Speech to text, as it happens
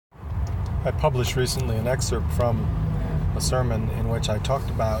I published recently an excerpt from a sermon in which I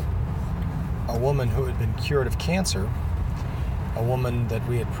talked about a woman who had been cured of cancer, a woman that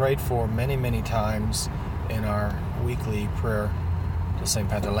we had prayed for many, many times in our weekly prayer to St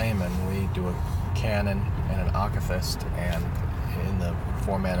Panteleimon. We do a canon and an akathist, and in the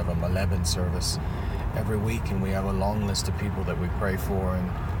format of a Maleben service every week, and we have a long list of people that we pray for,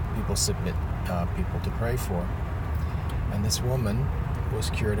 and people submit people to pray for. And this woman was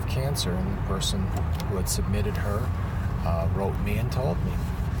cured of cancer, and the person who had submitted her wrote me and told me.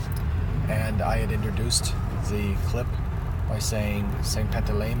 And I had introduced the clip by saying St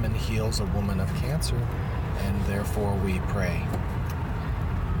Panteleimon heals a woman of cancer, and therefore we pray.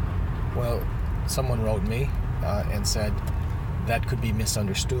 Well, someone wrote me and said that could be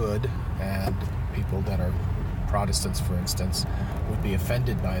misunderstood, and people that are Protestants, for instance, would be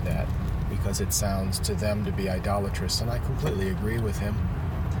offended by that because it sounds to them to be idolatrous. And I completely agree with him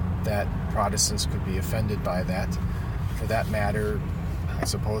that Protestants could be offended by that. For that matter, I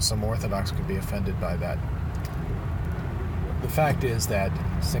suppose some Orthodox could be offended by that. The fact is that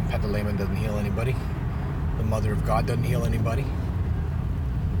St. Panteleimon doesn't heal anybody. The Mother of God doesn't heal anybody.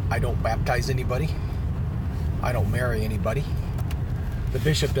 I don't baptize anybody. I don't marry anybody. The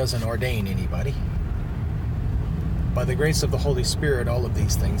bishop doesn't ordain anybody. By the grace of the Holy Spirit, all of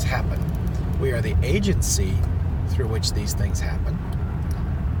these things happen. We are the agency through which these things happen.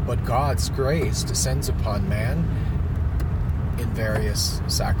 But God's grace descends upon man in various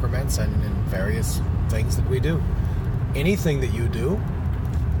sacraments and in various things that we do. Anything that you do,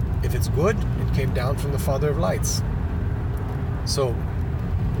 if it's good, it came down from the Father of lights. So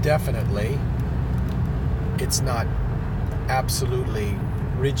definitely, it's not absolutely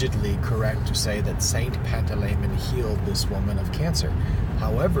rigidly correct to say that Saint Panteleimon healed this woman of cancer.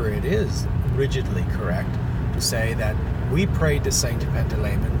 However, it is rigidly correct to say that we prayed to Saint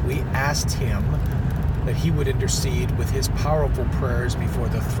Panteleimon, we asked him that he would intercede with his powerful prayers before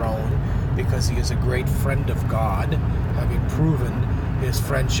the throne, because he is a great friend of God, having proven his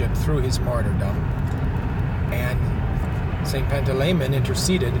friendship through his martyrdom. And St. Panteleimon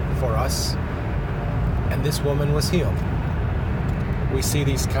interceded for us, and this woman was healed. We see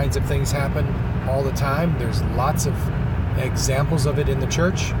these kinds of things happen all the time. There's lots of examples of it in the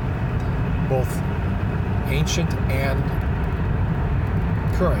church, both ancient and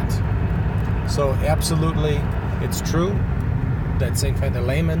current. So absolutely, it's true that St.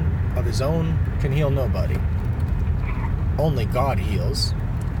 Panteleimon of his own can heal nobody. Only God heals.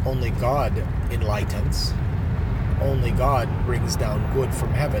 Only God enlightens. Only God brings down good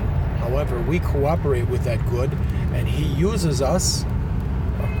from heaven. However, we cooperate with that good, and he uses us.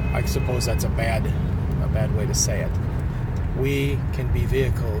 I suppose that's a bad way to say it. We can be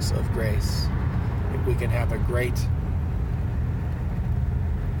vehicles of grace. We can have a great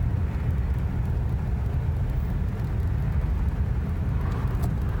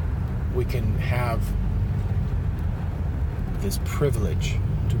this privilege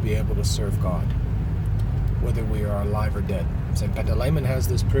to be able to serve God, whether we are alive or dead. St. Panteleimon has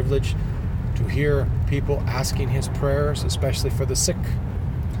this privilege to hear people asking his prayers, especially for the sick.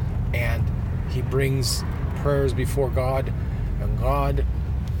 And he brings prayers before God, and God,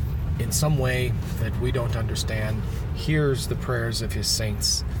 in some way that we don't understand, hears the prayers of his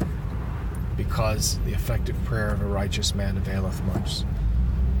saints, because the effective prayer of a righteous man availeth much.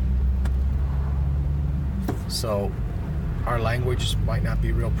 So our language might not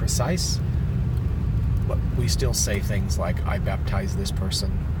be real precise, but we still say things like, I baptized this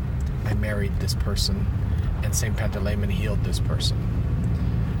person, I married this person, and St. Panteleimon healed this person.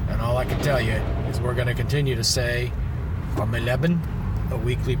 And all I can tell you is we're going to continue to say our Maleben, a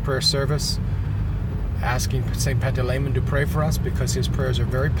weekly prayer service, asking St. Panteleimon to pray for us, because his prayers are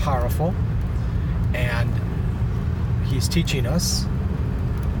very powerful, and he's teaching us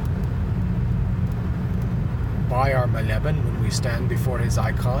by our Maleben, when we stand before his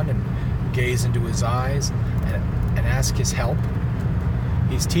icon and gaze into his eyes and ask his help.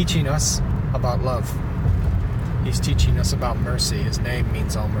 He's teaching us about love. He's teaching us about mercy. His name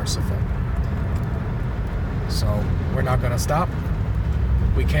means all merciful. So we're not going to stop.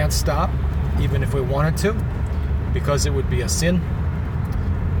 We can't stop, even if we wanted to, because it would be a sin.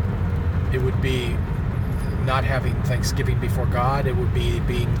 It would be not having thanksgiving before God. It would be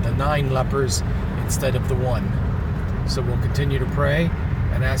being the 9 lepers instead of the 1. So we'll continue to pray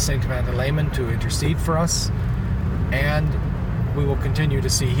and ask St. Panteleimon to intercede for us, and we will continue to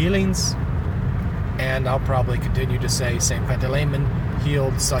see healings, and I'll probably continue to say St. Panteleimon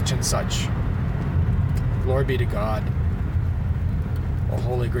healed such and such. Glory be to God. O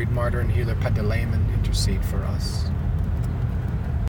holy great martyr and healer Panteleimon, intercede for us.